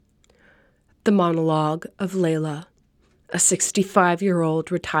The Monologue of Layla, a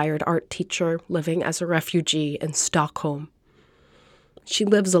 65-year-old retired art teacher living as a refugee in Stockholm. She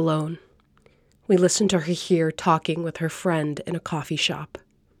lives alone. We listen to her here talking with her friend in a coffee shop.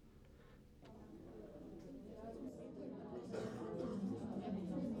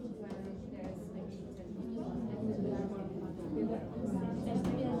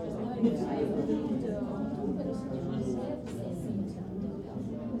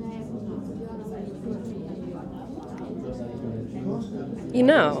 You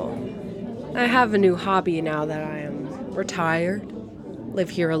know, I have a new hobby now that I am retired, live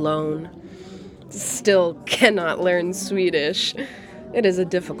here alone, still cannot learn Swedish. It is a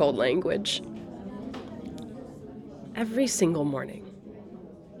difficult language. Every single morning,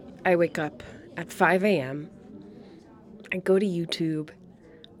 I wake up at 5 a.m., I go to YouTube,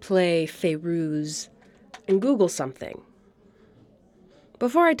 play Feyruz, and Google something.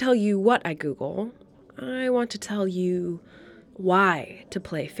 Before I tell you what I Google, I want to tell you why to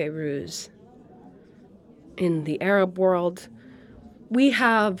play Feyruz. In the Arab world, we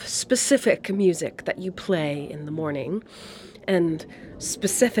have specific music that you play in the morning and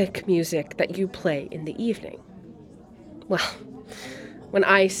specific music that you play in the evening. Well, when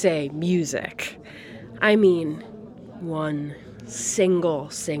I say music, I mean one single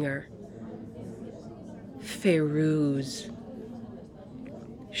singer, Feyruz.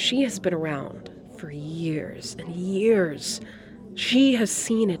 She has been around for years and years. She has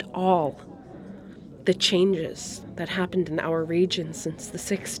seen it all. The changes that happened in our region since the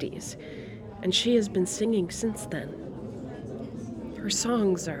 60s, and she has been singing since then. Her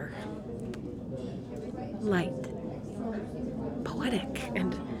songs are light, poetic,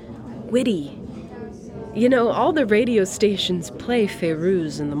 and witty. You know, all the radio stations play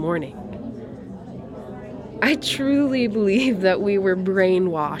Feyruz in the morning. I truly believe that we were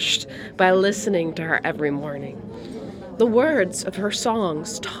brainwashed by listening to her every morning. The words of her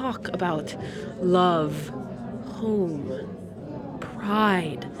songs talk about love, home,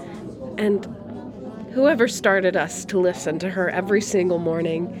 pride, and whoever started us to listen to her every single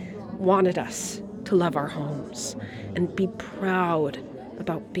morning wanted us to love our homes and be proud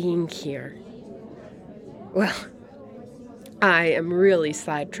about being here. Well, I am really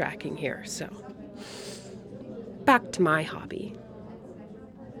sidetracking here, so back to my hobby.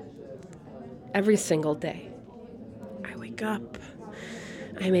 Every single day, I wake up,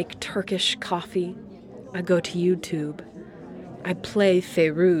 I make Turkish coffee, I go to YouTube, I play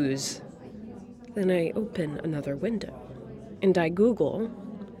Feyruz, then I open another window, and I Google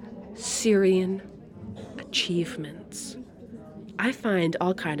Syrian achievements. I find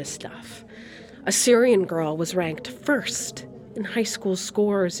all kind of stuff. A Syrian girl was ranked first in high school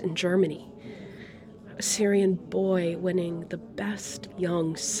scores in Germany. A Syrian boy winning the Best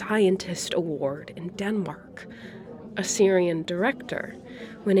Young Scientist Award in Denmark. A Syrian director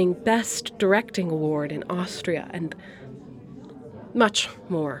winning Best Directing Award in Austria, and much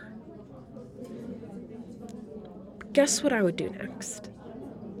more. Guess what I would do next?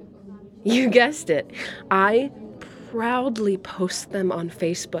 You guessed it. I proudly post them on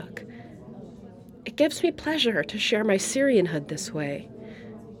Facebook. It gives me pleasure to share my Syrianhood this way.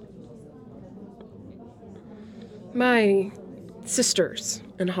 My sisters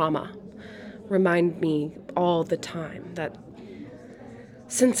in Hala remind me all the time that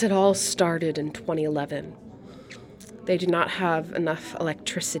since it all started in 2011, they do not have enough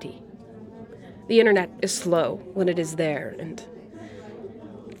electricity. The internet is slow when it is there, and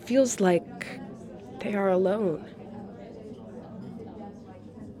it feels like they are alone.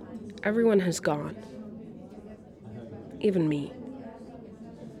 Everyone has gone, even me.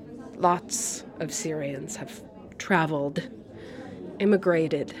 Lots of Syrians have traveled,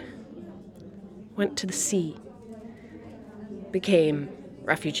 immigrated, went to the sea, became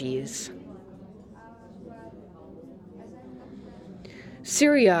refugees.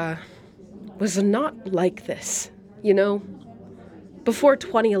 Syria was not like this, you know? Before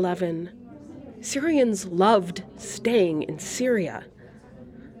 2011, Syrians loved staying in Syria.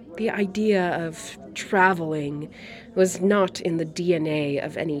 The idea of traveling was not in the DNA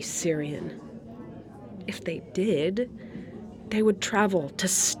of any Syrian. If they did, they would travel to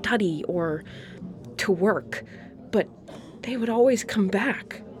study or to work, but they would always come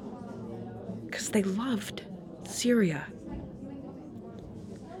back because they loved Syria.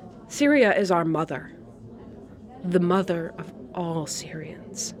 Syria is our mother, the mother of all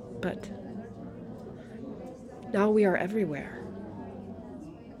Syrians, but now we are everywhere.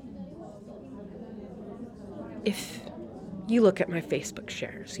 If you look at my Facebook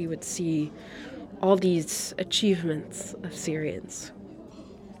shares, you would see all these achievements of Syrians.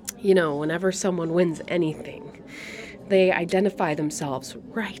 Whenever someone wins anything, they identify themselves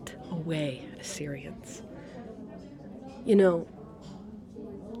right away as Syrians.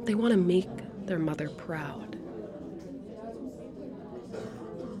 They want to make their mother proud.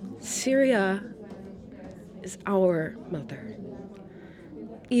 Syria is our mother,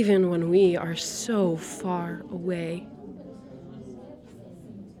 even when we are so far away.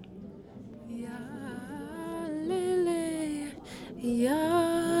 Ya lele,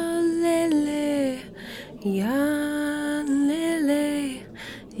 ya lele, ya lele,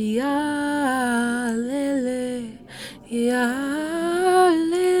 ya lele, ya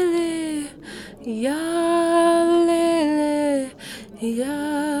lele, ya lele,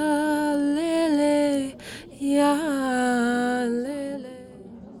 ya